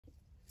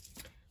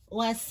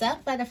What's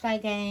up, Butterfly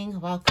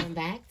Gang? Welcome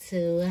back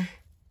to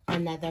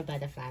another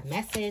Butterfly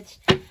Message.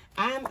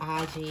 I'm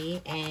Auji,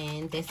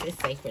 and this is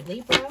Sacred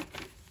Libra,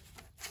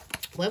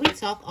 where we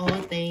talk all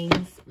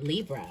things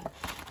Libra.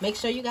 Make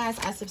sure you guys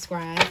are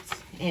subscribed,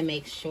 and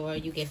make sure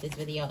you give this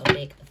video a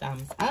big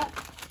thumbs up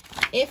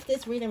if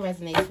this reading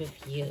resonates with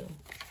you.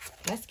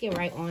 Let's get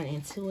right on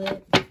into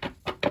it.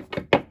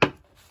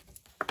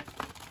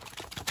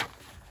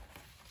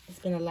 It's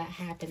been a lot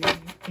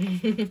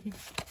happening.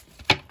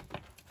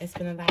 It's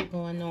been a lot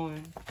going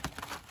on.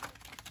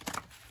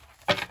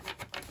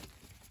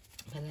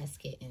 But let's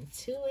get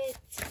into it.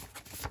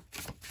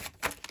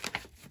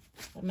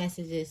 What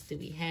messages do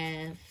we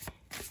have?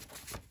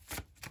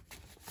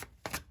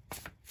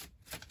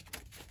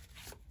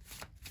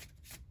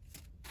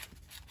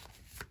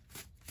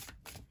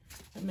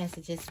 What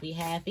messages we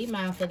have? Be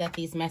mindful that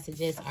these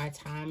messages are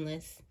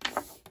timeless.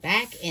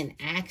 Back in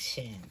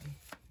action.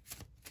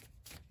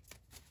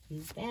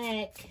 He's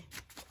back.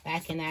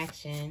 Back in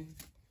action.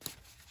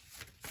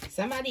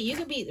 Somebody, you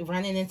could be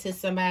running into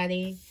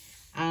somebody,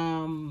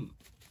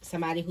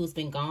 somebody who's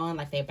been gone,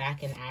 like they're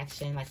back in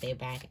action, like they're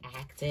back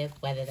active,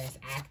 whether that's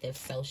active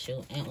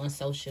social and on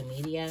social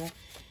media,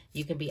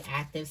 you could be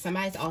active.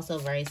 Somebody's also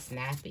very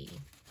snappy.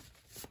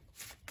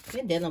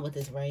 Been dealing with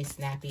this very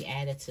snappy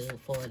attitude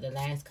for the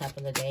last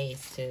couple of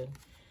days too.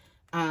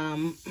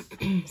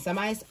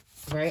 Somebody's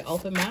very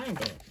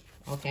open-minded,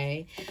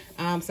 okay?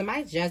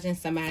 Somebody's judging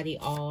somebody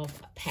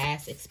off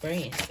past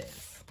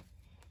experiences.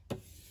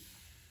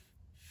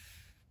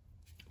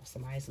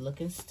 Somebody's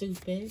looking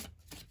stupid.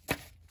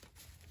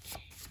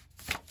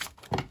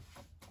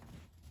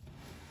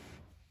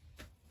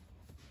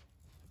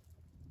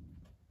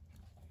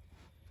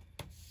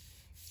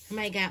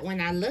 Somebody got,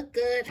 when I look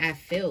good, I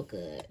feel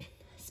good.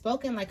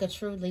 Spoken like a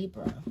true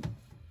Libra.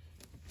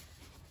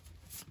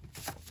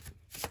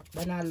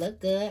 When I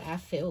look good, I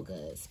feel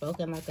good.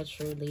 Spoken like a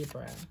true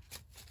Libra.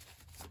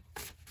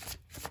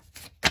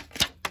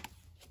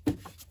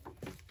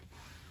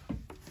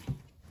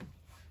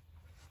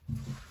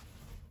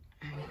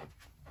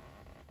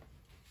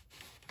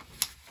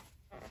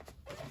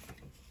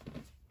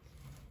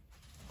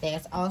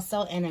 There's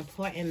also an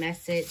important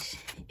message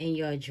in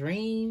your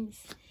dreams.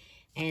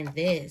 And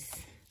this,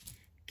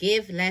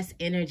 give less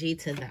energy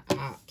to the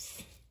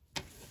ops.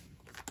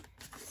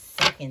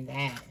 Second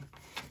that.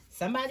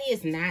 Somebody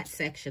is not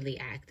sexually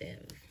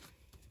active.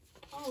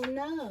 Oh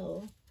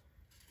no.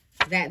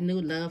 That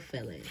new love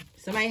feeling.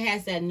 Somebody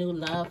has that new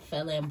love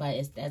feeling, but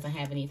it doesn't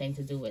have anything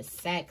to do with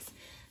sex.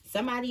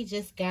 Somebody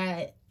just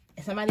got,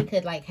 somebody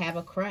could like have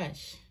a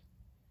crush.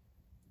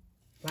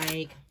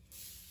 Like,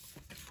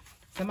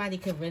 somebody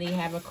could really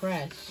have a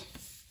crush.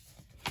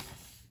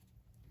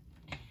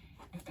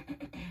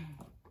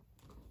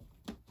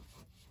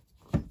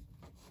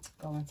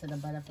 Go into the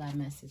butterfly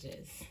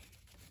messages.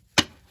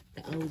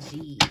 The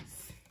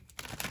OGs.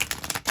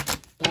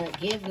 But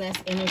give less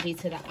energy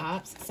to the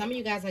ops. Some of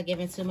you guys are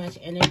giving too much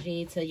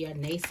energy to your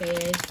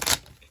naysayers.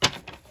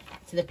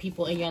 To the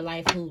people in your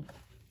life who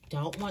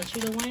don't want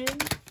you to win.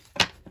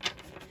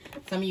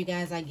 Some of you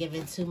guys are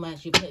giving too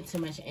much. You put too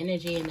much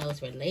energy in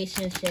those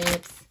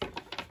relationships.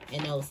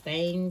 And those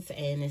things,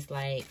 and it's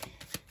like,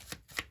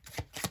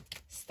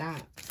 stop.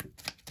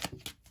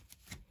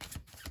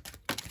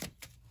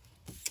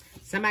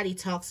 Somebody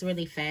talks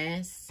really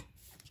fast.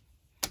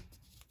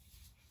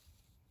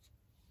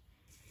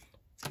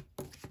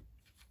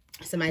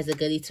 Somebody's a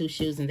goody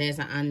two-shoes, and there's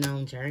an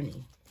unknown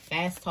journey.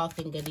 Fast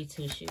talking goody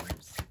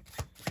two-shoes.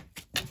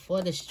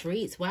 For the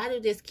streets. Why do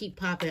this keep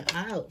popping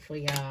out for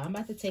y'all? I'm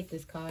about to take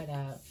this card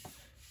out.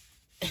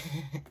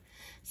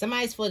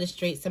 Somebody's for the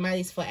streets.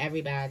 Somebody's for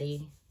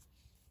everybody.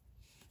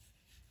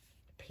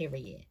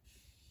 Period.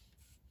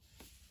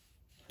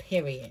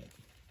 Period.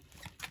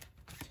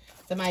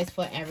 Somebody's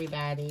for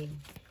everybody.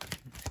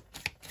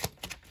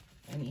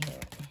 Anyhow.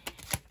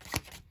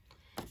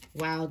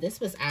 Wow, this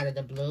was out of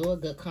the blue. A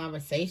good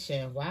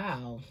conversation.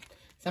 Wow.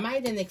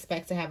 Somebody didn't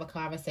expect to have a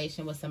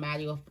conversation with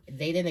somebody. Or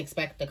they didn't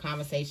expect the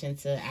conversation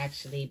to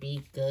actually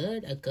be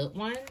good. A good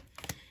one.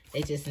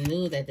 They just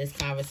knew that this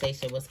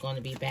conversation was going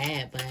to be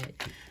bad.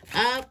 But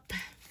up.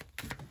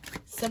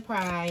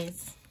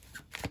 Surprise.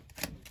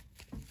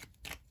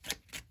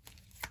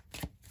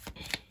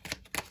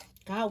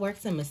 God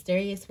works in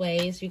mysterious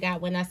ways. You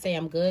got, when I say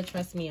I'm good,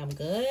 trust me, I'm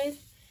good.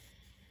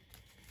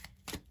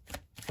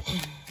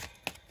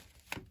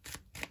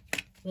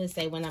 Let's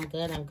say when I'm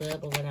good,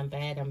 but when I'm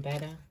bad, I'm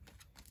better.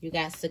 You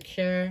got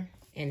secure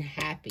and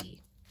happy.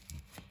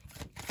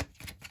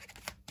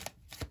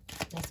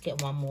 Let's get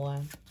one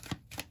more.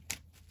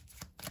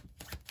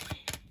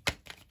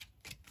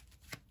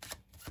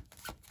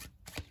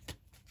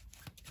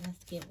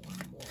 Let's get one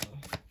more.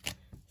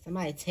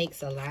 Somebody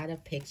takes a lot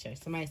of pictures.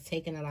 Somebody's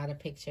taking a lot of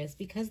pictures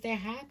because they're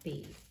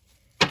happy.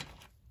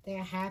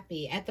 They're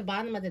happy. At the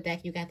bottom of the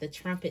deck, you got the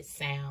trumpet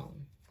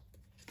sound.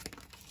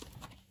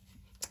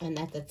 And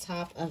at the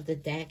top of the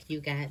deck,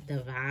 you got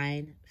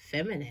divine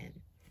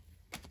feminine.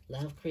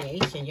 Love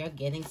creation. You're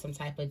getting some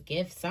type of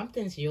gift.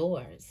 Something's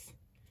yours.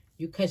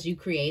 Because you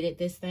created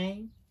this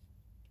thing.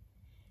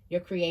 You're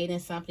creating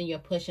something, you're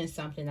pushing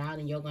something out,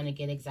 and you're going to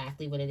get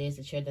exactly what it is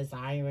that you're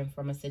desiring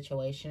from a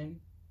situation.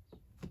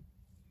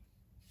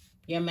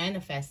 You're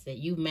manifested.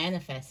 You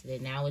manifested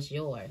it. Now it's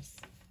yours.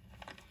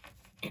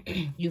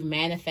 You've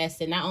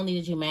manifested. Not only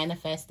did you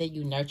manifest it,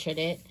 you nurtured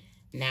it.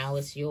 Now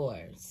it's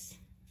yours.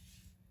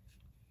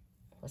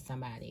 For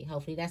somebody.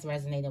 Hopefully that's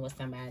resonating with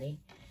somebody.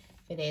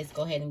 If it is,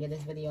 go ahead and give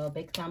this video a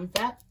big thumbs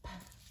up.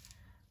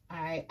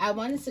 Alright, I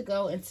wanted to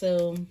go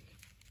into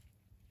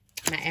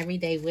my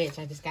everyday witch.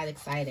 I just got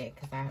excited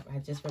because I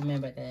just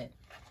remembered that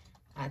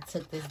I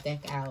took this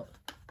deck out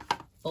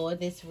for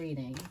this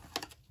reading.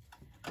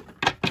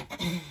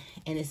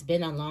 And it's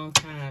been a long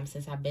time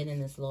since I've been in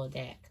this little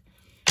deck.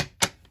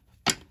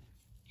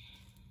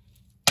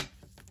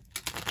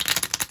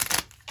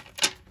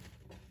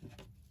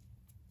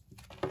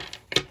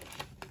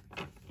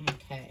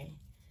 Okay.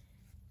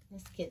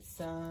 Let's get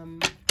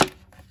some...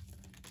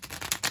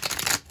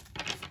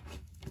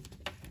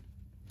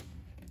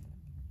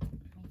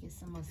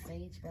 some more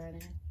sage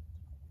burning.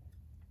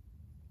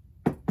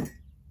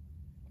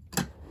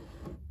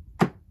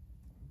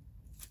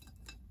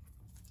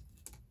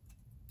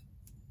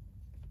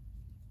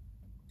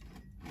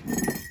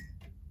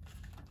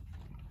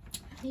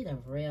 I need a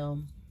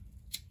real...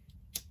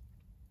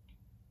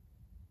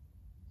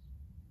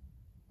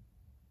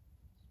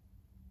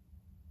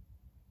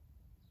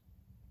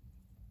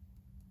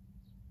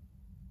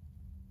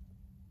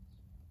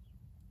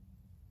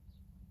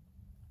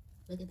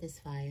 Look at this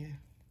fire.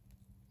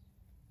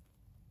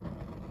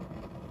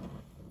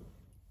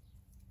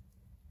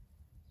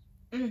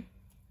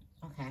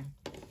 Okay.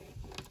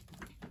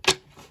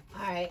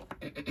 All right.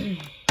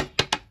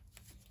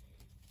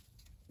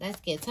 Let's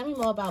get... Tell me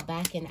more about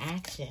back in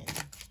action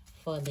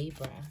for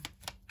Libra.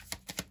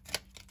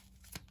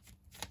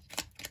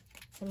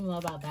 Tell me more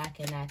about back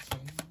in action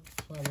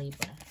for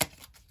Libra.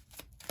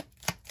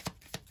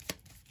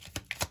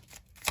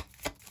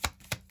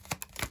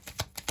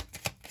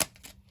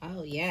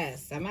 Oh,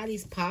 yes.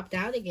 Somebody's popped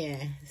out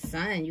again.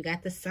 Sun. You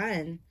got the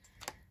sun.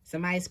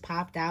 Somebody's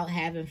popped out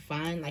having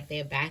fun. Like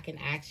they're back in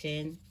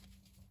action.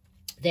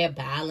 They're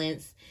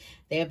balanced.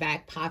 They're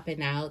back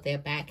popping out. They're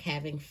back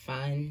having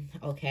fun.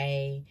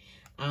 Okay.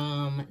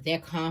 Their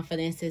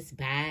confidence is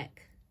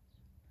back.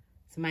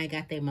 Somebody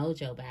got their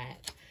mojo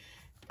back.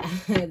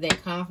 Their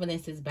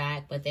confidence is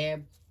back, but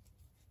they're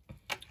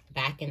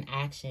back in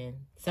action.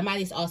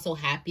 Somebody's also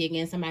happy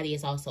again. Somebody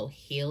is also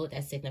healed.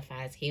 That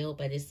signifies healed.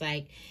 But it's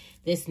like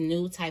this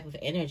new type of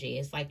energy.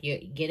 It's like you're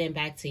getting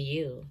back to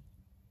you.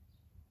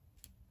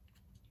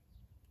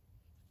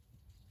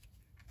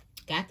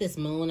 Got this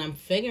moon. I'm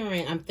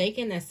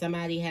thinking that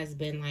somebody has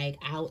been like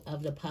out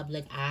of the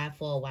public eye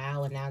for a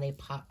while and now they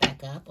pop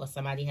back up, or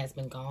somebody has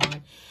been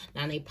gone.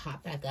 Now they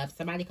pop back up.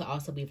 Somebody could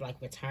also be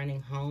like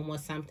returning home or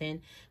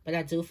something. But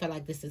I do feel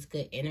like this is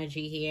good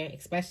energy here,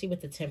 especially with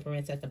the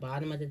Temperance at the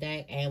bottom of the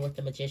deck and with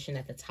the Magician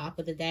at the top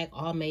of the deck.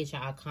 All major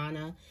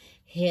arcana,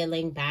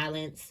 healing,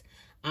 balance.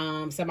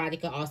 Somebody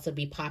could also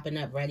be popping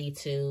up ready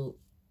to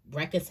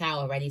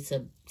reconcile or ready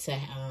to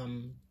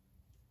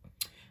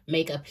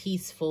make a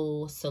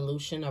peaceful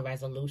solution or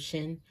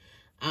resolution.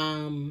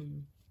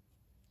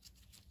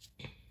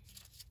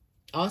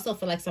 Also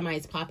feel like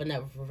somebody's popping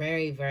up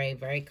very, very,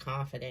 very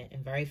confident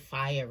and very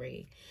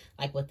fiery,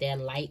 like with their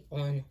light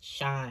on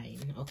shine.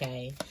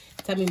 Okay,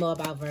 tell me more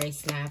about very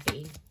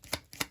snappy.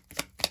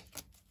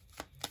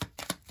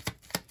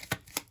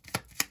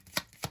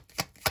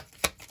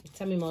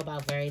 Tell me more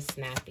about very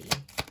snappy.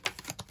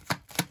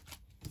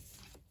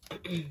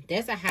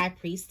 There's a high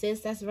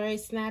priestess that's very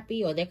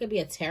snappy, or there could be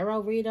a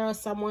tarot reader or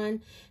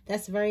someone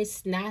that's very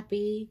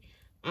snappy.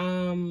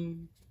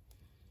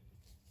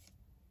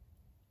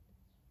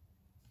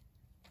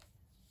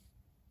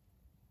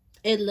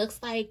 It looks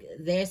like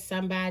there's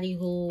somebody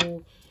who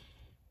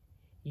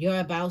you're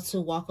about to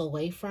walk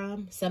away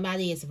from.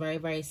 Somebody is very,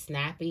 very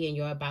snappy and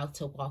you're about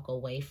to walk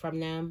away from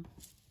them.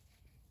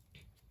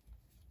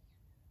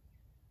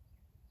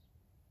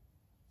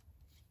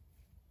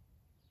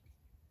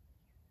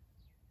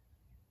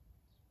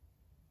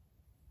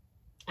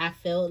 I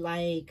feel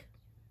like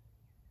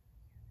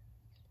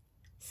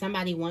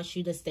somebody wants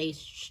you to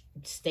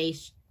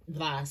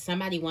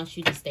somebody wants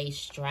you to stay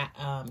strapped.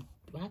 How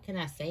can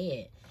I say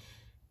it?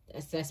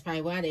 That's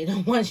probably why they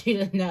don't want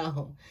you to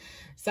know.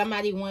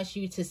 Somebody wants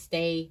you to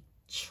stay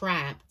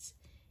trapped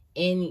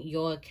in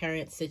your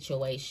current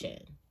situation.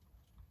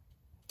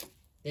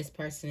 This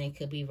person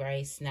could be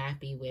very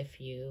snappy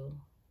with you.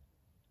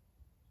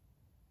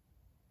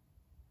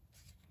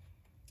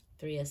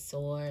 Three of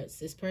Swords.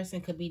 This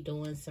person could be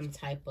doing some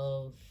type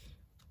of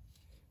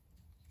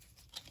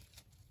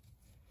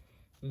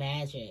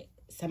magic.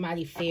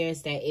 Somebody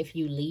fears that if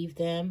you leave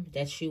them,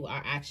 that you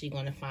are actually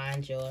going to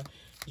find your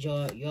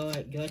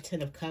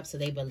Ten of Cups, so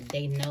they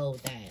know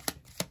that.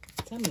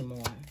 Tell me more.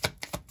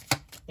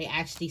 They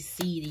actually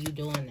see you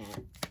doing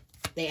that.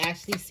 They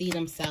actually see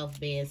themselves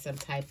being some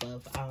type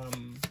of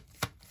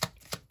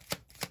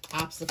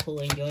obstacle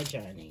in your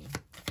journey.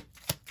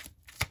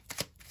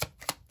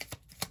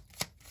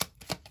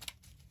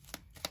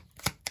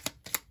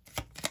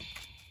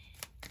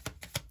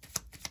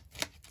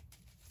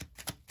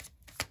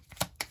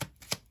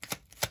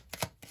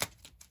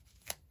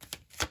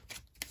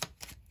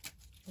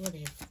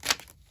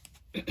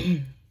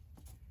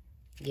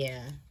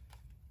 Yeah.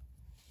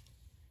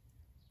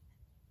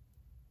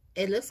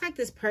 It looks like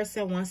this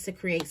person wants to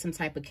create some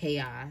type of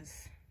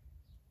chaos.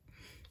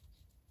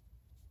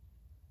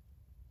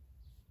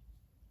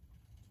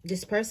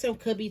 This person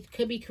could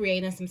be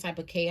creating some type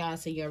of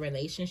chaos in your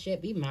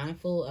relationship. Be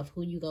mindful of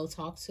who you go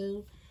talk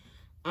to.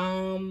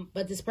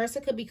 But this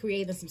person could be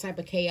creating some type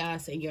of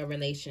chaos in your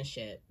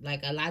relationship.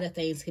 Like, a lot of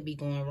things could be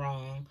going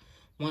wrong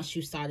once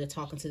you started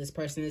talking to this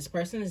person. This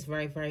person is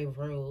very, very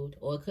rude.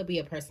 Or it could be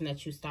a person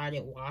that you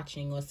started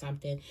watching or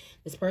something.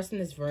 This person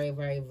is very,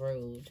 very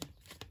rude.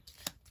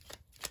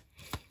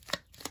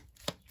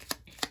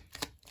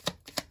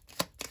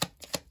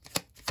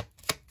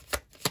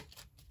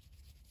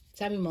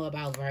 Tell me more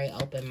about very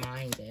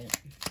open-minded.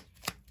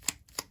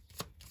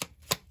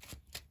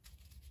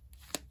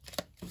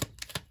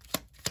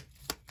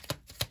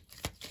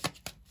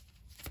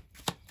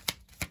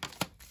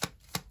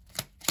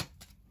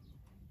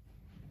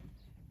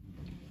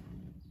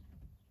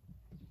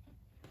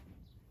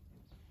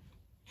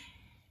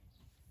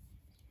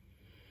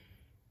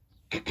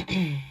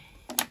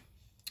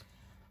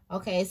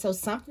 Okay, so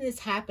something is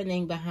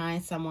happening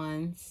behind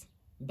someone's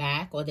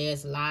back, or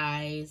there's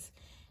lies.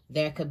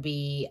 There could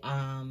be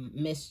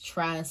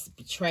mistrust,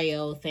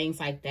 betrayal, things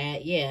like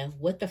that. Yeah,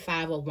 with the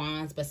Five of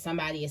Wands, but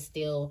somebody is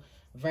still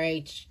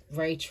very,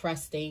 very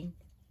trusting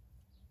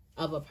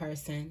of a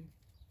person.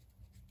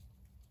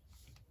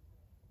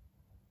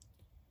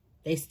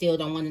 They still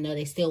don't want to know.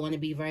 They still want to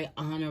be very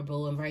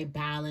honorable and very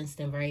balanced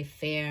and very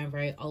fair and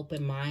very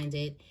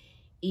open-minded,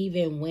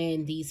 even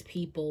when these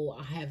people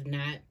have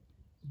not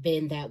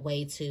been that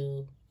way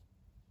to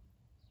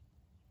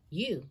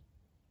you.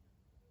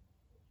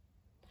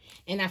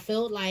 And I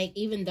feel like,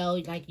 even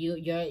though like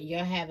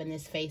you're having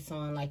this face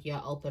on, like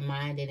you're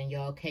open-minded and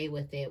you're okay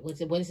with it,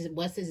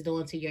 what's this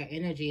doing to your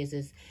energy is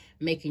this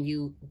making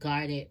you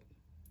guarded,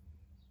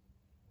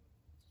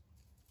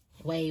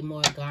 way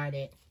more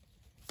guarded.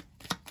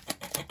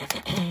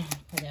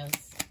 What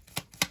else?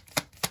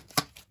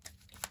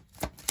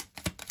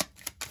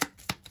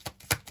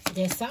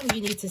 There's something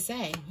you need to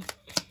say.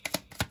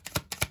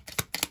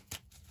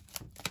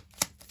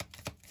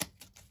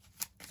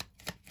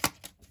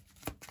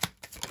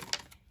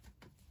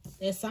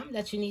 There's something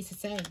that you need to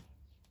say.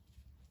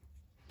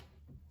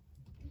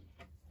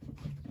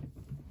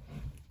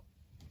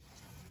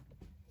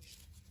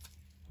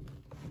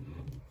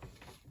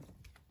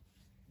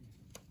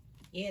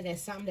 Yeah,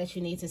 there's something that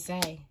you need to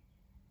say.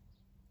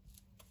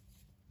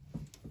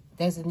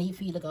 There's a need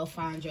for you to go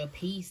find your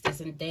peace.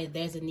 There's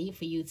a need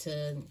for you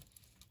to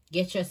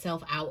get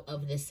yourself out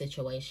of this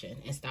situation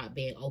and stop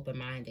being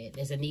open-minded.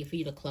 There's a need for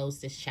you to close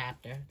this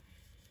chapter.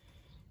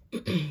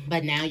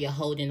 But now you're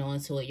holding on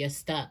to it. You're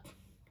stuck,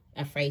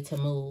 afraid to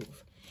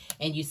move.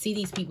 And you see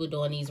these people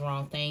doing these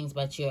wrong things,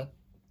 but you're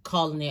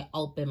calling it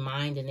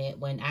open-minded it,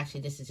 when actually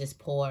this is just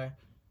poor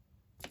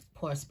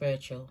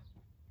spiritual.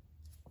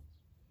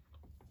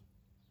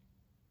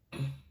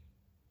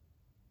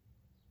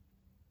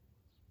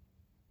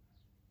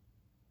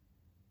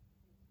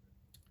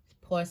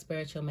 Poor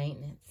spiritual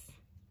maintenance.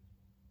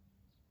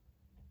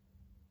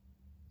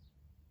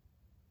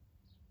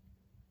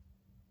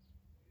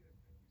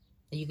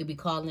 You could be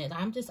calling it,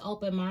 I'm just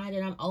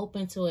open-minded, I'm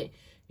open to it.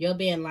 You're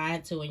being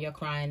lied to and you're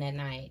crying at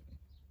night.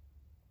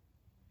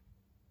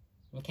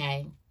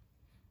 Okay?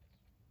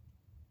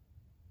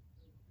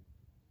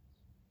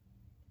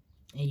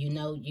 And you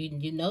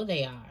know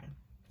they are.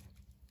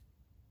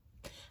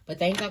 But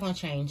things are going to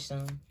change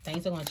soon.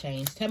 Things are going to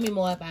change. Tell me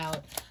more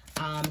about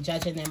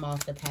judging them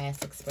off the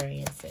past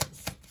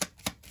experiences.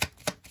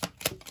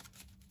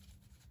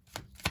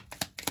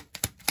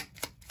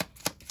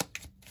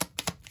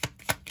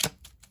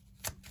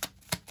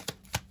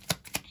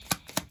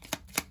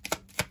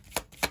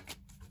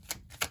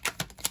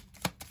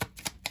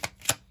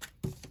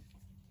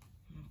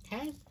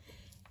 Okay.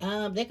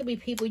 There could be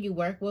people you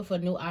work with or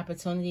new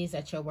opportunities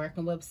that you're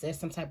working with. There's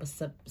some type of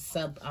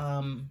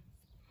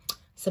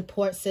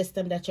support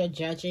system that you're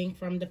judging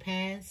from the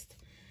past.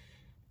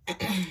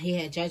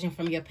 Yeah, judging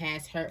from your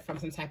past hurt, from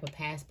some type of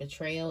past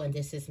betrayal, and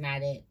this is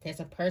not it. There's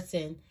a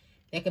person,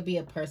 there could be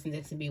a person,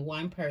 there could be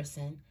one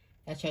person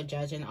that you're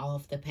judging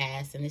off the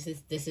past, and this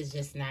is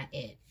just not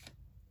it.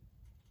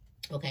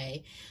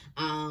 Okay,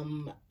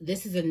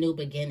 this is a new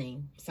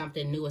beginning.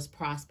 Something new is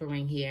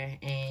prospering here,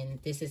 and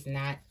this is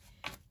not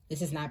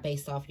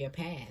based off your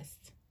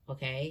past.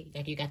 Okay,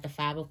 like you got the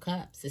Five of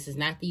Cups. This is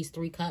not these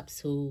three cups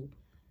who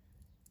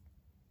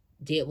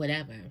did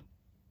whatever.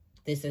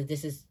 This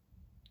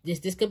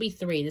could be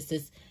three. This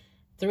is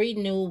three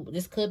new.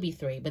 This could be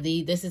three, but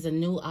this is a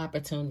new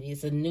opportunity.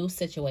 It's a new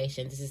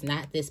situation. This is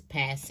not this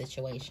past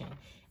situation,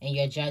 and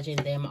you're judging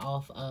them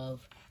off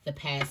of the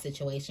past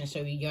situation. So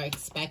you're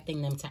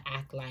expecting them to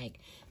act like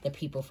the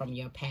people from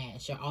your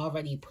past. You're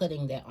already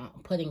putting it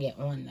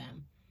on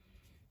them.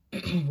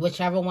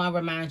 Whichever one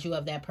reminds you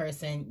of that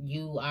person,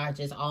 you are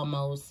just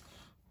almost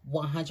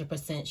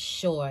 100%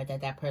 sure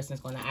that that person is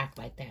going to act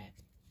like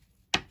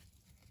that.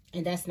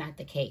 And that's not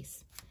the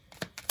case.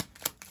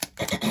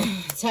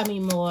 Tell me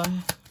more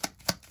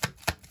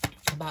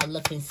about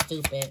looking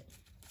stupid.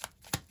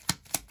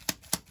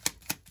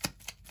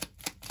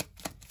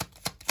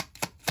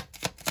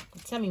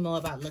 Tell me more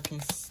about looking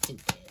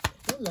stupid.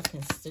 Who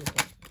looking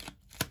stupid?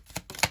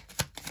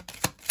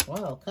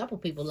 Whoa, a couple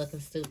people looking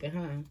stupid,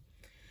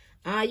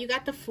 huh? You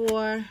got the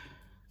Four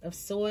of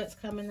Swords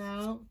coming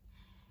out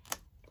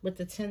with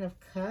the Ten of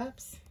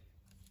Cups,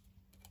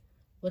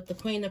 with the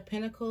Queen of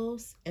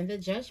Pentacles, and the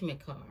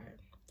Judgment card.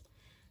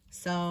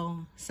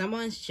 So,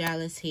 someone's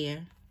jealous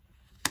here.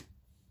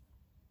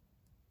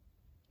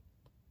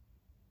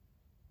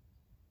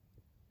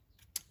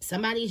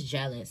 Somebody's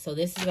jealous. So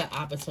this is an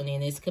opportunity,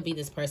 and this could be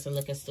this person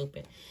looking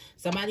stupid.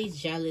 Somebody's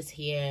jealous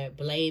here,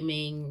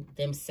 blaming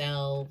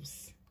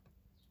themselves.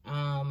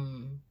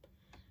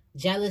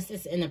 Jealous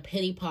is in a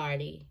pity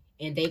party,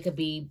 and they could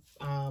be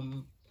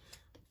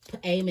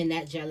aiming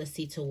that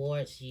jealousy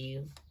towards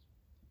you.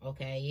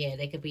 Okay, yeah,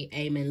 they could be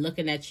aiming,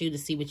 looking at you to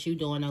see what you're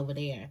doing over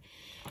there,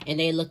 and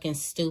they looking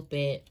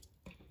stupid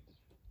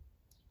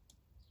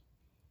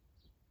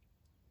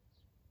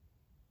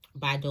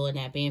by doing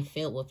that, being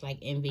filled with like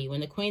envy. When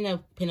the Queen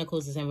of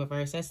Pentacles is in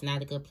reverse, that's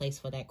not a good place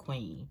for that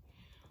queen.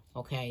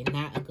 Okay,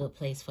 not a good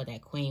place for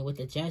that queen. With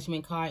the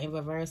Judgment card in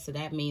reverse, so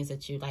that means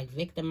that you like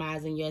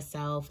victimizing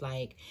yourself.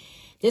 Like,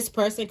 this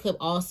person could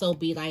also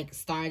be like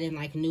starting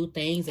like new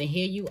things, and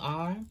here you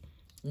are,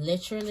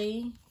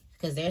 literally,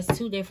 because there's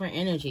two different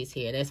energies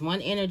here. There's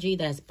one energy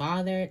that's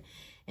bothered,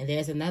 and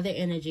there's another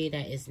energy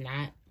that is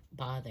not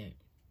bothered.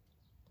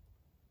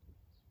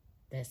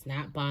 That's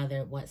not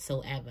bothered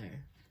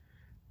whatsoever.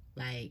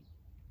 Like,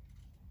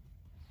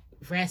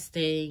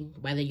 resting,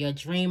 whether you're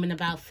dreaming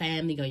about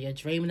family or you're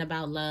dreaming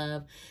about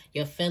love,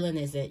 your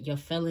feelings,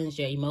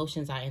 your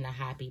emotions are in a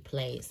happy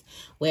place.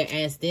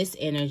 Whereas this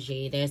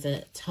energy, there's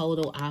a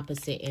total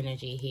opposite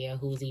energy here,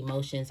 whose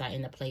emotions are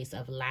in a place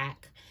of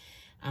lack,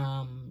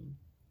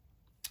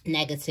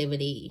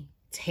 negativity,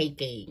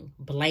 taking,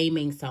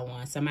 blaming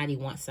someone. Somebody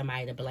wants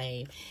somebody to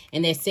blame,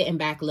 and they're sitting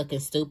back looking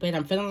stupid.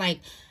 I'm feeling like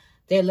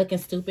they're looking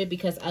stupid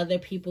because other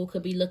people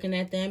could be looking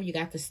at them. You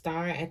got the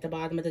Star at the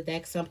bottom of the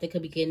deck. Something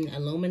could be getting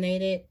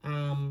illuminated.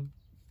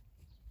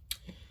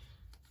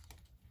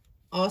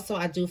 Also,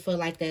 I do feel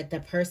like that the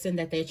person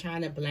that they're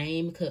trying to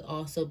blame could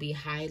also be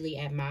highly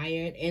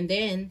admired. And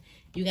then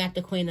you got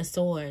the Queen of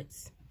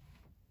Swords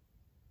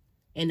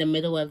in the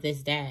middle of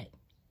this deck.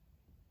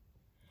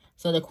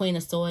 So the Queen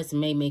of Swords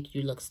may make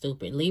you look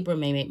stupid. Libra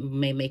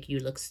may make you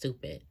look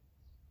stupid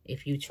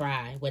if you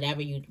try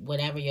whatever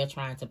you're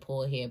trying to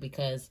pull here,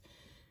 because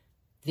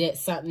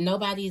there's something,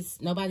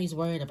 nobody's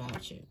worried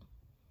about you.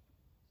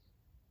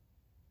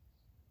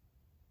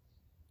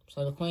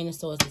 So the Queen of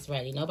Swords is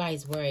ready.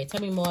 Nobody's worried.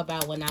 Tell me more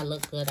about when I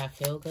look good, I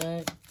feel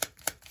good.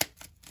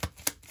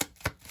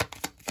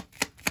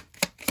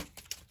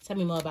 Tell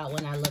me more about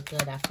when I look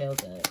good, I feel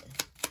good.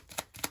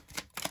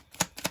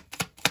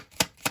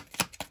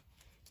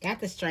 Got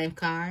the Strength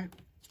card.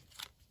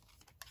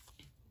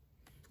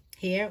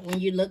 Here, when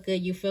you look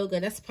good, you feel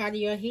good. That's part of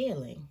your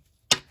healing.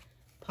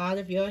 Part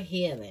of your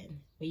healing.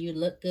 When you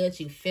look good,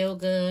 you feel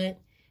good.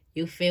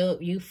 You feel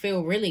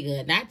really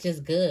good. Not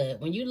just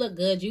good. When you look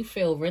good, you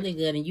feel really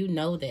good, and you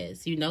know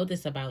this. You know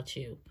this about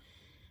you.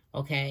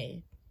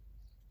 Okay?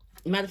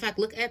 Matter of fact,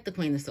 look at the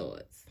Queen of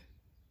Swords.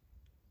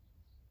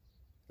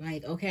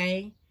 Like,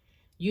 okay?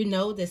 You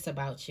know this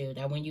about you.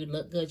 That when you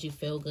look good, you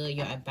feel good.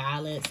 You're at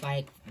balance.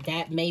 Like,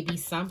 that may be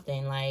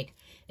something. Like,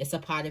 it's a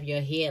part of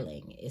your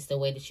healing. It's the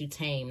way that you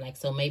tame. Like,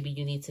 so maybe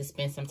you need to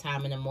spend some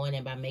time in the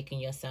morning by making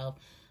yourself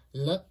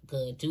look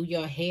good. Do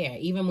your hair.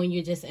 Even when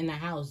you're just in the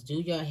house,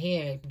 do your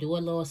hair. Do a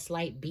little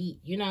slight beat,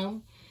 you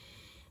know.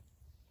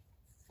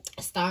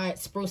 Start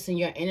sprucing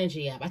your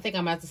energy up. I think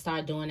I'm about to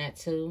start doing that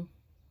too.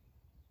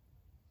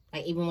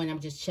 Like, even when I'm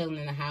just chilling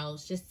in the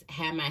house, just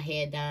have my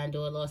hair done, do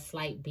a little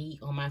slight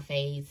beat on my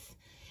face,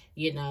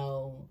 you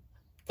know,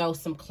 throw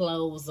some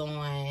clothes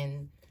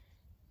on.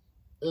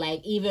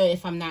 Like, even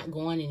if I'm not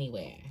going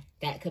anywhere,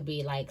 that could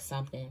be like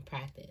something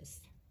practice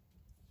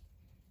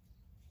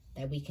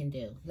that we can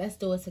do. Let's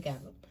do it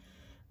together.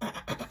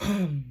 But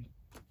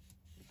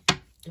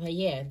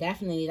yeah,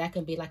 definitely that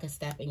could be like a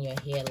step in your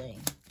healing.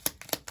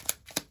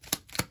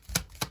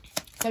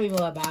 Tell me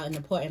more about an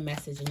important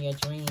message in your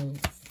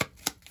dreams.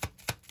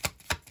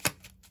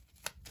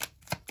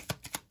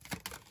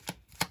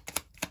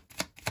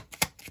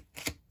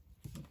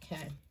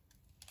 Okay.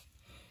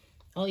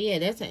 Oh yeah,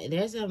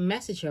 there's a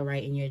message you'll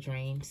write in your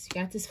dreams.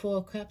 You got this Four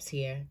of Cups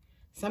here.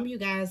 Some of you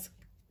guys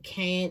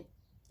can't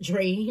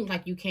dream,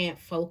 like you can't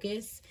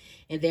focus,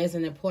 and there's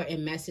an important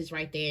message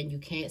right there, and you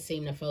can't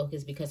seem to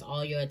focus because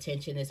all your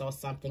attention is on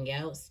something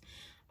else.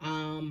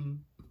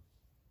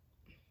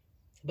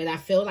 But I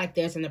feel like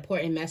there's an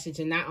important message,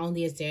 and not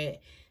only is there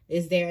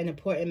an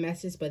important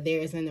message, but there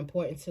is an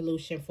important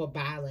solution for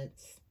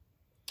balance.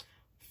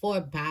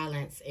 For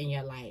balance in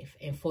your life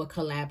and for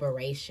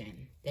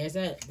collaboration. There's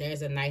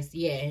a nice,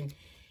 yeah, and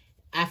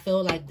I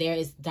feel like there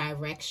is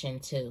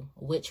direction to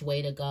which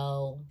way to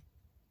go,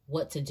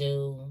 what to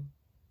do.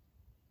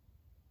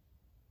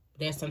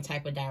 There's some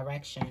type of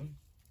direction.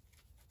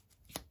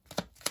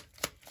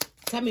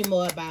 Tell me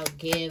more about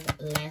give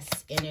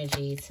less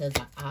energy to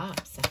the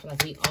ops. I feel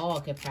like we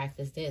all could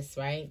practice this,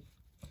 right?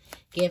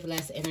 Give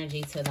less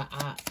energy to the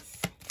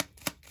ops.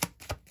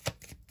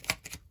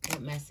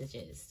 What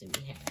messages do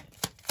we have?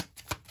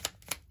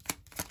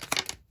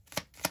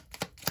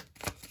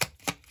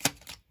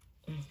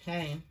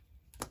 Okay.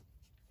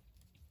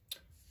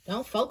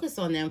 Don't focus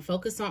on them.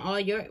 Focus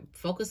on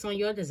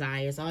your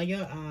desires, all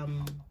your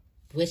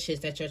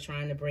wishes that you're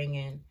trying to bring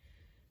in.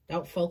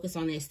 Don't focus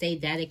on it. Stay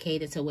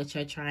dedicated to what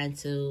you're trying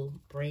to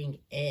bring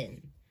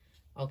in.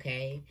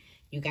 Okay?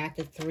 You got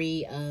the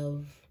 3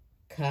 of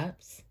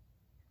Cups.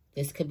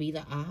 This could be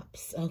the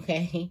ops,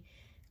 okay?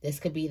 This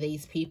could be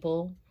these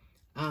people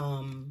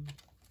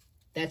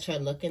that you're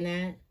looking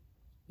at.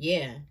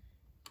 Yeah.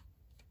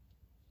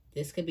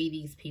 This could be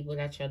these people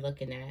that you're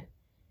looking at.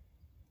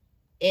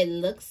 It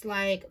looks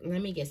like,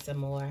 let me get some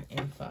more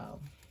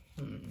info.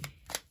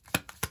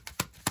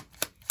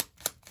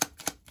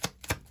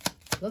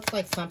 Looks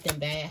like something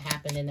bad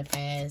happened in the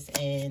past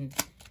and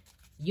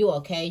you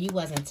okay. You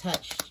wasn't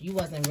touched. You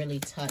wasn't really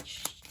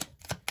touched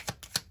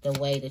the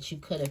way that you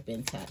could have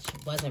been touched.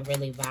 Wasn't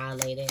really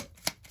violated.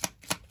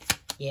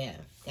 Yeah,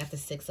 got the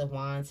 6 of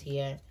Wands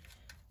here.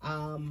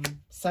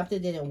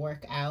 Something didn't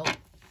work out.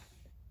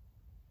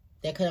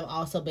 There could have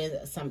also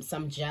been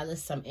some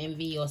jealous, some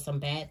envy, or some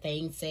bad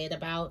things said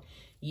about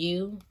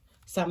you.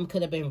 Something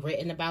could have been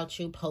written about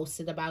you,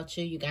 posted about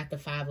you. You got the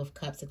 5 of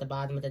Cups at the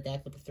bottom of the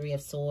deck with the 3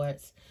 of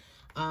Swords.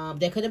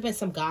 There could have been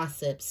some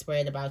gossip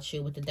spread about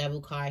you with the Devil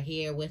card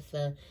here with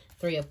the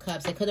 3 of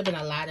Cups. There could have been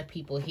a lot of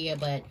people here,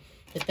 but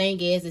the thing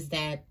is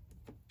that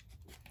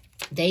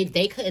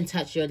they couldn't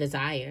touch your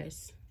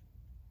desires.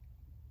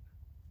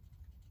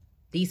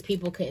 These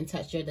people couldn't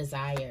touch your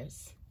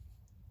desires.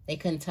 They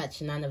couldn't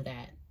touch none of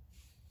that.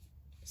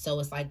 So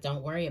it's like,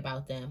 don't worry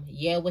about them.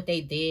 Yeah, what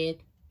they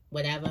did,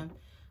 whatever,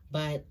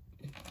 but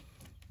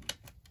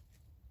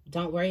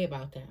don't worry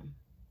about them.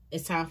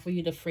 It's time for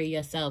you to free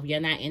yourself. You're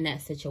not in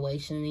that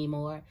situation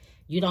anymore.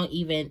 You don't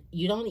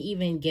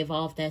even give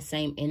off that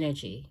same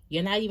energy.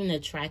 You're not even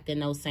attracting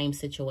those same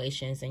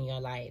situations in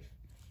your life.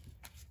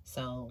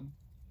 So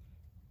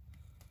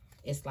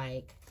it's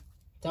like,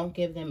 don't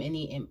give them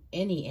any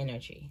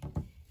energy.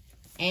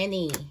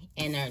 Any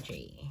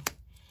energy.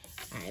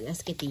 All right,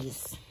 let's get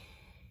these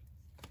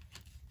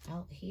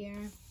out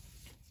here.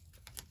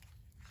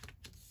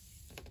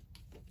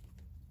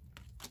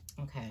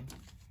 Okay.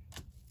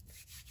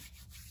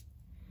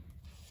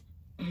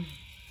 All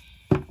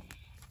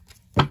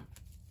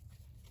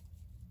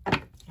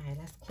right,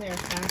 let's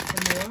clarify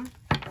some more.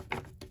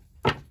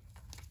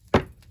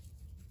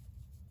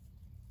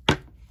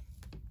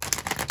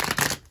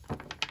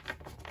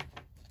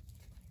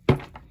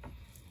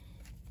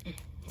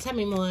 Tell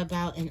me more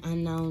about an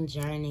unknown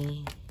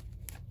journey.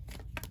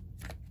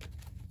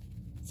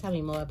 Tell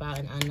me more about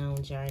an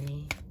unknown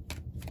journey.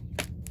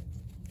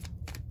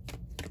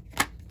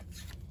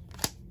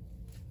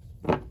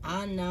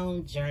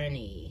 Unknown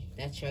journey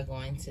that you're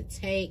going to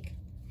take.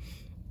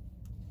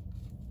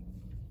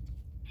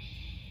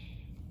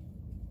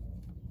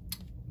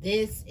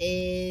 There's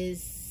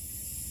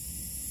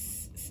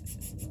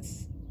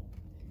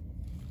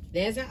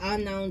an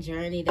unknown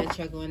journey that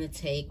you're going to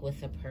take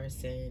with a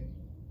person.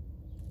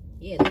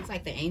 Yeah, it looks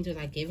like the angels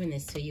are giving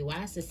this to you.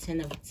 Why is this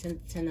 10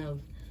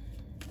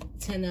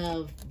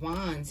 of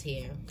Wands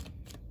here?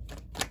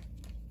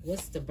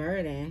 What's the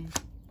burden?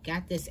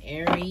 Got this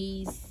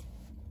Aries.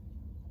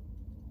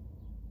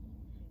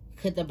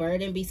 Could the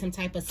burden be some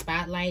type of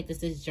spotlight? Does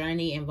this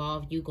journey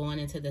involve you going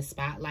into the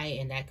spotlight,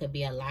 and that could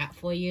be a lot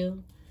for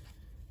you?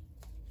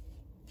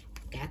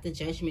 Got the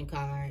Judgment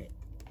card.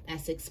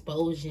 That's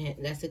exposure.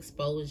 That's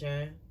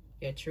exposure.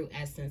 Your true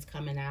essence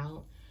coming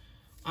out.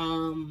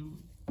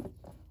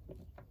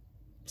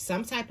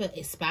 Some type of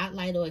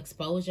spotlight or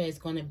exposure is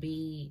going to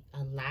be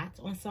a lot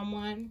on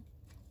someone.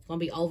 It's going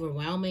to be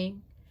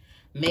overwhelming.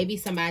 Maybe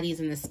somebody's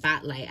in the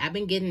spotlight. I've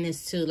been getting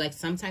this too. Like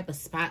some type of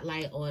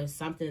spotlight or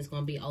something is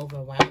going to be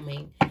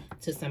overwhelming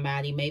to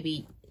somebody.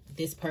 Maybe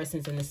this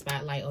person's in the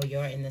spotlight or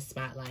you're in the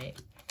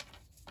spotlight.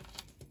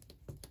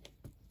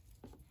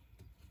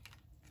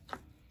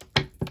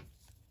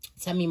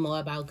 Tell me more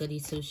about Goody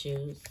Two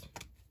Shoes.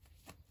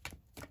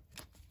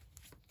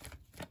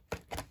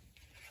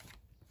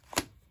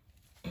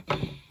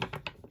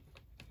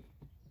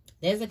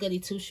 There's a Goody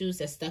Two Shoes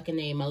that's stuck in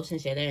their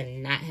emotions. Yeah, they're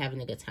not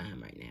having a good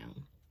time right now.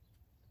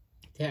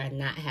 They are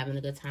not having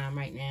a good time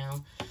right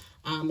now.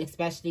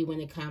 Especially when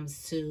it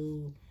comes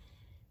to,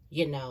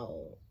 you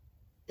know,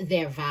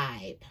 their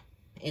vibe.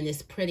 And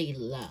it's pretty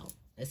low.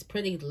 It's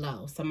pretty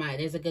low.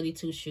 There's a Goody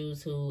Two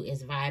Shoes who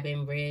is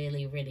vibing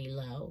really, really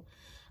low.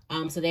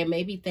 So there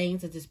may be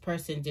things that this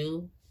person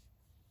do.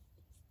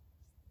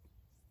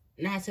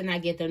 Not to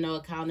not get them no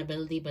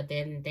accountability, but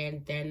then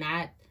they're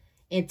not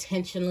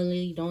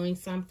intentionally doing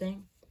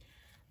something.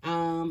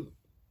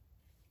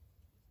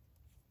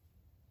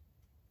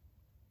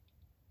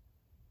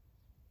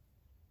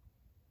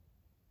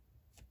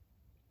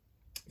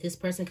 This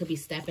person could be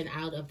stepping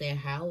out of their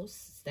house,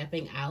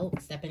 stepping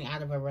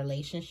out of a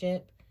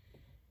relationship.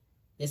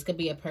 This could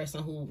be a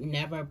person who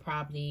never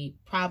probably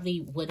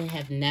wouldn't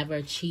have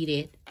never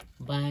cheated,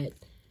 but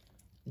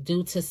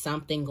due to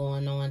something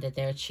going on that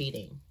they're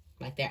cheating.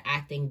 Like they're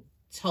acting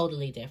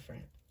totally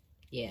different.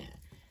 Yeah.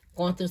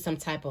 Going through some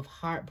type of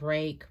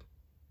heartbreak.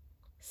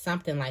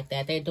 Something like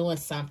that. They're doing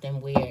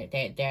something weird.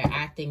 They're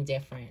acting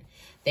different.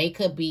 They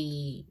could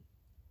be,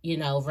 you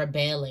know,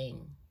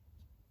 rebelling.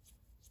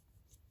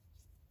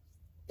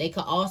 They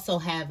could also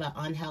have an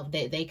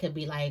unhealthy, they could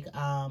be like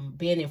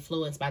being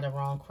influenced by the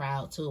wrong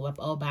crowd too,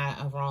 or by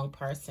a wrong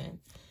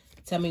person.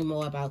 Tell me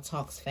more about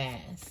talks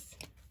fast.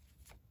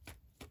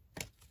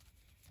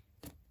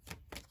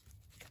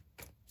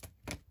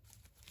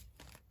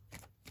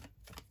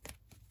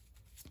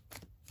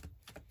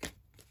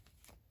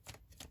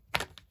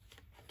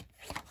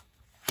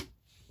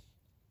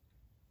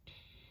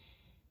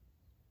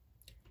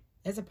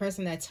 There's a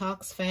person that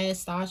talks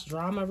fast, starts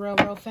drama real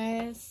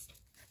fast.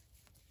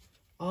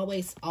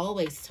 Always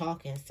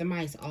talking.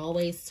 Somebody's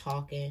always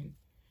talking.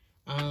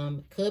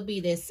 Could be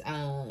this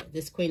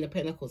Queen of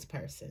Pentacles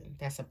person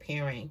that's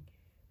appearing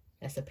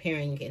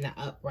in the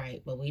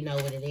upright, but we know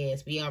what it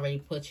is. We already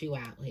put you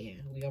out here.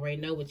 We already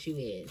know what you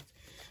is.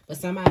 But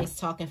somebody's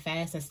talking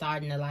fast and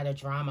starting a lot of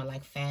drama,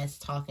 like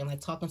fast talking,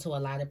 like talking to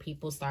a lot of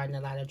people, starting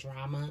a lot of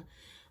drama.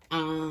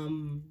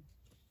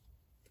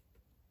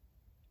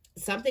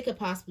 Something could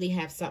possibly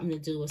have something to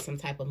do with some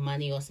type of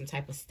money or some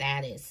type of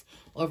status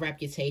or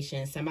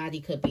reputation.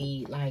 Somebody could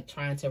be like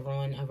trying to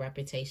ruin a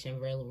reputation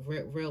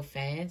real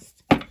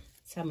fast.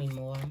 Tell me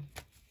more.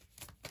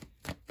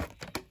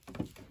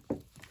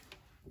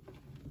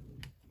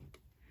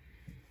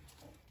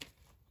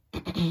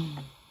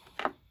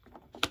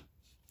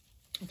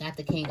 Got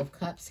the King of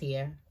Cups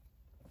here.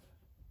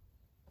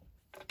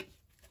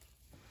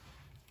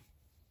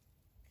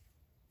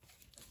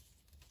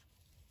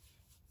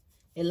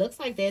 It looks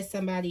like there's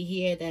somebody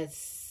here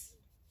that's...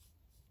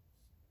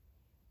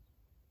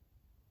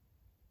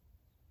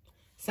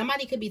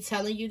 Somebody could be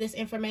telling you this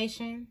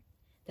information.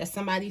 That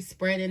somebody's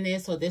spreading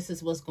this, or this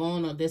is what's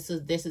going on. This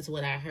is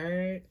what I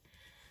heard.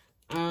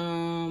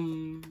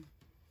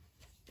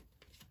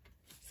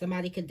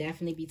 Somebody could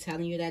definitely be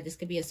telling you that. This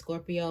could be a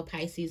Scorpio,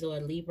 Pisces, or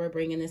a Libra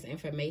bringing this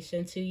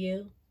information to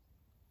you.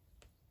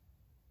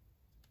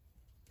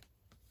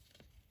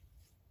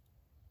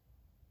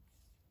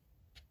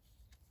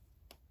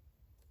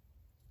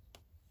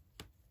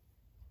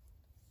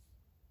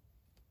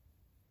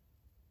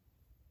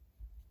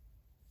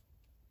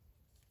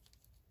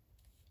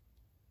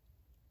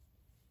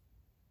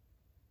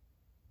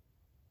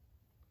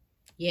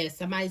 Yeah,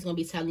 somebody's going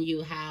to be telling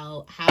you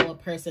how a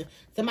person...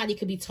 Somebody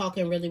could be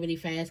talking really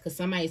fast because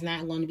somebody's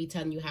not going to be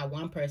telling you how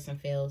one person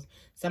feels.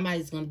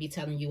 Somebody's going to be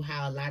telling you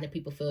how a lot of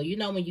people feel. You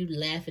know when you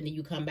left and then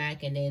you come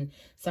back and then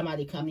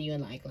somebody come to you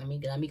and like, let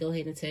me go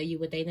ahead and tell you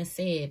what they done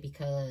said,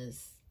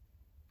 because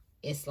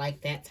it's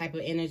like that type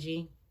of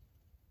energy.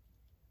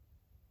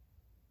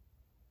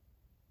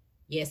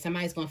 Yeah,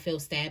 somebody's going to feel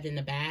stabbed in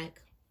the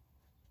back.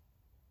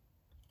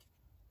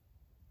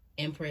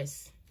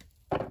 Empress.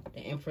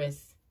 The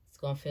Empress.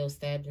 Gonna feel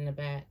stabbed in the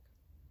back.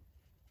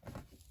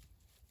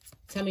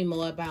 Tell me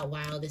more about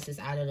wow, this is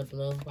out of the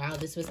blue. Wow,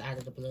 this was out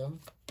of the blue.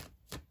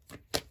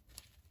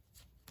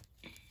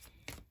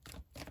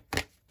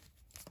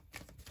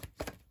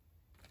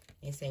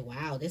 They say,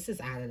 wow, this is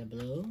out of the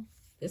blue.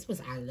 This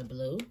was out of the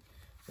blue.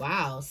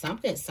 Wow,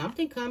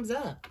 something comes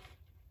up.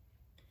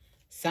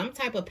 Some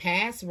type of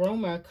past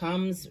rumor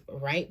comes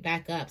right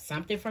back up.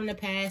 Something from the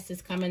past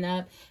is coming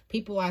up.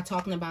 People are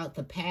talking about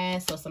the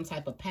past, or some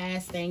type of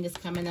past thing is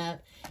coming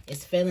up.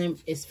 It's feeling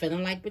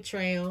like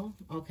betrayal,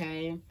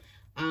 okay?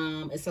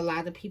 It's a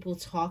lot of people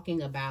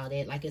talking about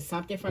it. Like it's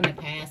something from the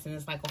past, and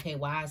it's like, okay,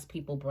 why is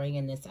people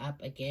bringing this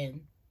up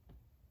again?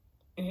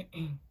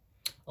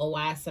 Or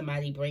why is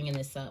somebody bringing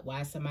this up?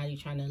 Why is somebody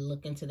trying to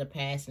look into the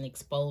past and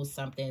expose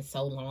something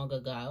so long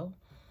ago?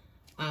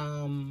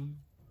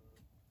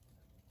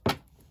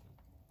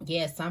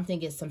 Yeah, something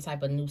gets some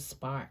type of new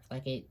spark.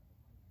 Like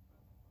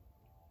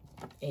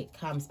it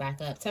comes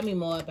back up. Tell me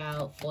more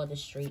about For the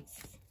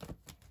Streets.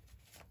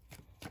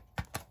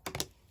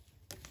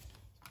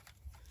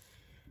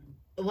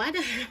 Why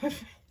the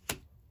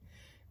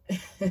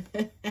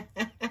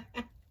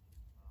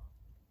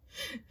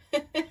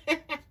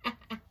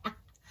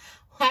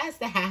Why is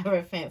the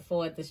Hierophant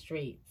for the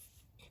streets?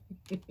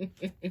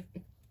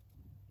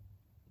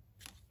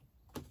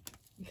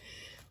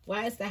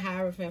 Why is the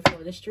Hierophant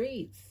for the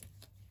streets?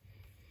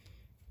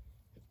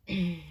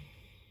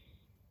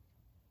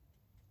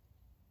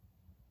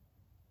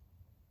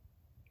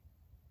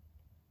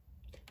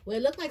 Well,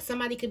 it looks like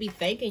somebody could be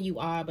thinking you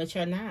are, but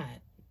you're not.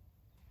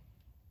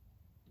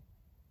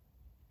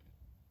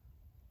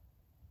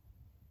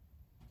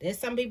 There's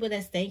some people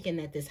that's thinking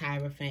that this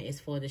Hierophant is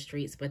for the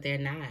streets, but they're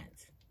not.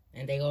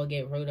 And they're going to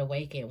get rude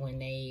awakened when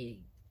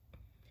they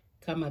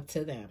come up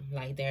to them.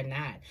 Like, they're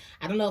not.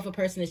 I don't know if a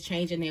person is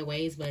changing their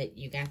ways, but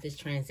you got this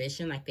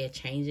transition. Like, they're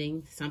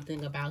changing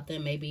something about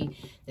them. Maybe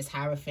this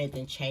Hierophant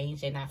didn't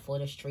change. They're not for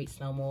the streets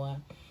no more.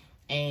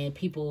 And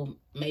people,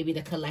 maybe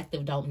the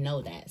collective don't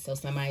know that. So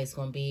somebody's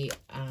going to be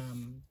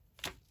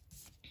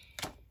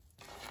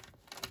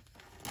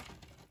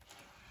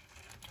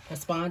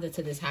responding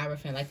to this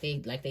Hierophant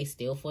like they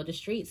still for the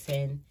streets,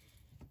 and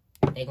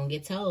they're going to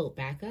get told,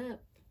 back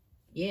up.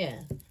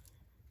 Yeah.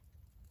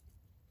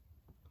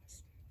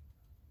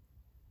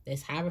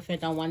 This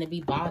Hierophant don't want to be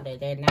bothered.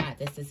 They're not.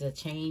 This is a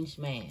changed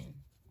man.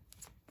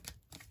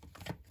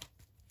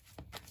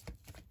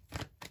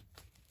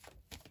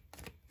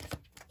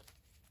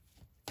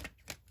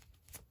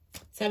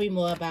 Tell me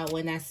more about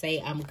when I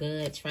say I'm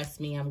good.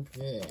 Trust me, I'm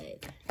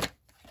good.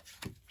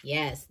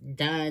 Yes,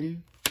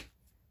 done.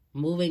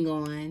 Moving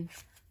on.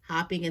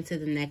 Hopping into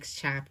the next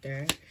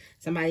chapter.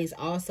 Somebody's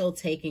also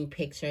taking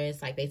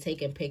pictures. Like they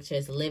taking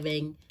pictures,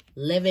 living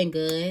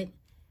good.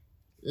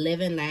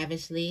 Living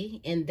lavishly.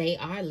 And they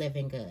are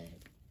living good.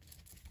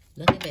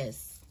 Look at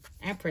this.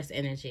 Empress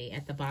energy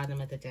at the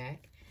bottom of the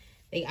deck.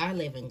 They are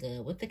living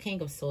good. With the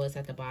King of Swords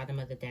at the bottom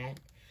of the deck.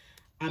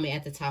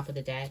 At the top of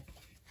the deck.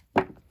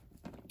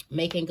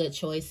 Making good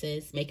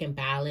choices, making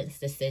balanced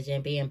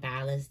decision, being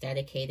balanced,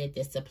 dedicated,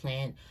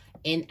 disciplined,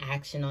 in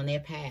action on their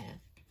path.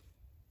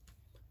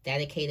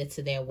 Dedicated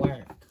to their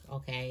work,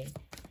 okay?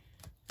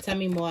 Tell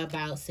me more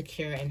about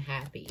secure and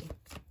happy.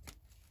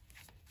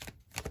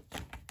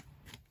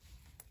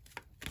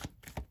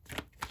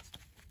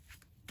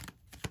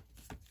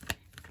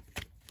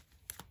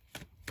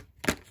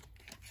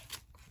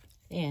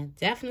 Yeah,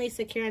 definitely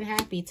secure and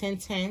happy.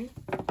 10-10.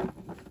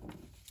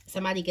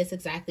 Somebody gets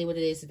exactly what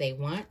it is that they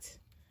want.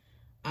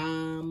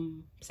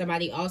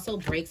 Somebody also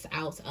breaks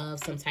out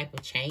of some type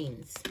of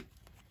chains,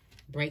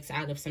 breaks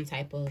out of some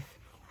type of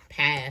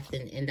path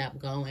and end up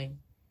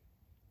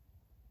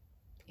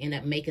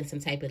making some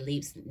type of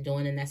leaps,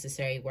 doing the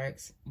necessary work,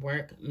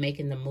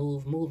 making the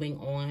move, moving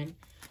on.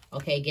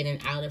 Okay,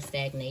 getting out of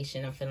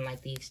stagnation. I'm feeling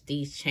like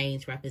these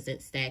chains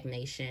represent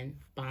stagnation,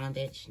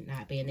 bondage,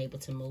 not being able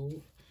to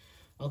move.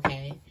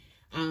 Okay.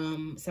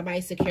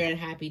 Somebody's secure and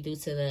happy due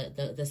to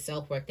the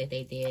self-work that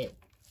they did,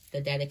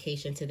 the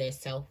dedication to their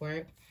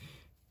self-work.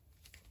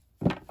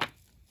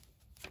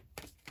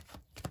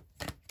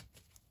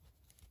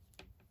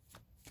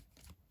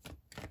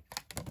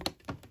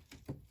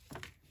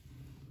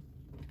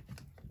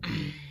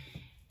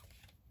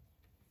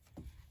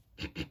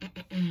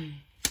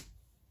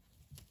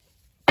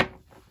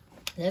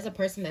 There's a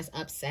person that's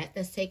upset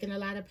that's taking a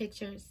lot of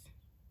pictures.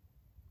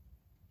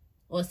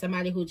 Or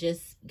somebody who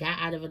just got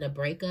out of a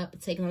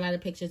breakup, taking a lot of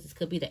pictures. This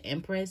could be the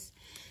Empress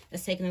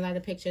that's taking a lot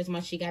of pictures.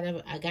 Once she got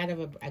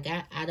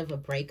out of a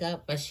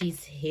breakup, but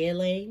she's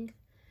healing.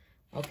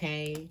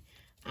 Okay.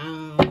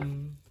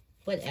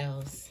 What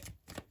else?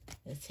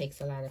 It takes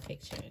a lot of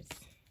pictures.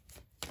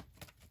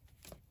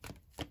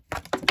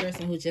 The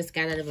person who just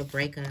got out of a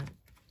breakup.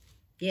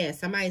 Yeah,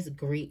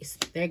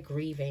 they're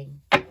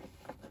grieving.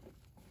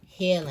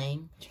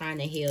 Healing, trying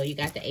to heal. You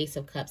got the Ace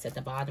of Cups at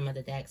the bottom of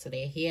the deck. So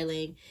they're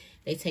healing.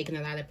 They're taking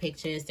a lot of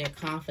pictures. They're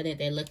confident.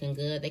 They're looking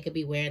good. They could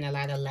be wearing a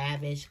lot of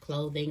lavish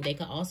clothing. They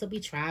could also be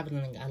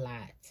traveling a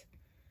lot.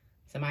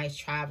 Somebody's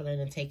traveling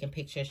and taking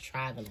pictures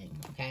traveling.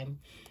 Okay.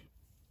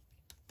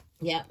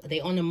 Yep. They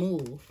on the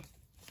move.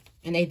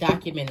 And they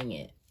documenting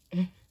it.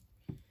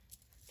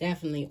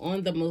 Definitely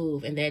on the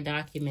move. And they're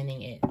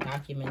documenting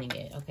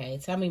it. Okay.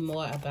 Tell me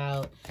more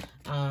about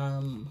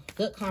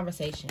good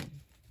conversation.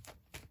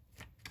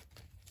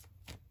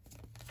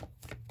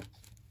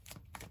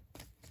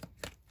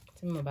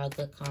 About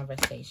good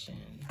conversation.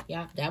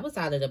 Yeah, that was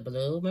out of the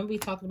blue. Remember we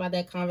talked about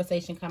that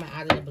conversation coming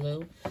out of the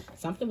blue?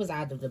 Something was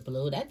out of the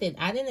blue. I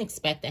didn't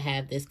expect to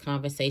have this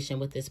conversation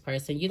with this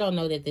person. You don't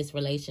know that this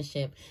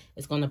relationship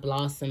is going to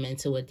blossom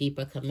into a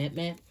deeper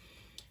commitment.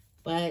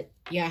 But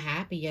you're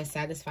happy, you're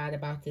satisfied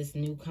about this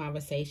new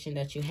conversation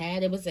that you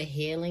had. It was a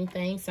healing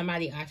thing.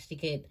 Somebody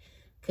actually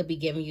could be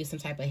giving you some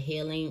type of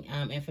healing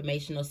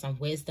information or some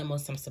wisdom or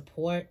some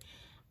support.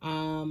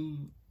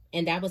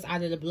 And that was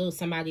out of the blue.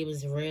 Somebody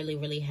was really,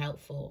 really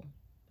helpful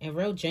and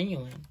real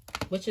genuine,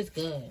 which is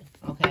good,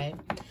 okay?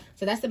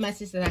 So that's the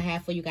message that I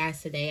have for you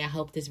guys today. I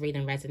hope this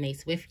reading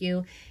resonates with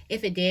you.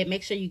 If it did,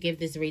 make sure you give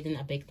this reading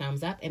a big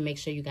thumbs up and make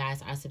sure you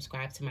guys are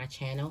subscribed to my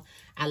channel.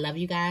 I love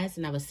you guys,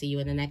 and I will see you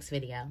in the next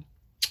video.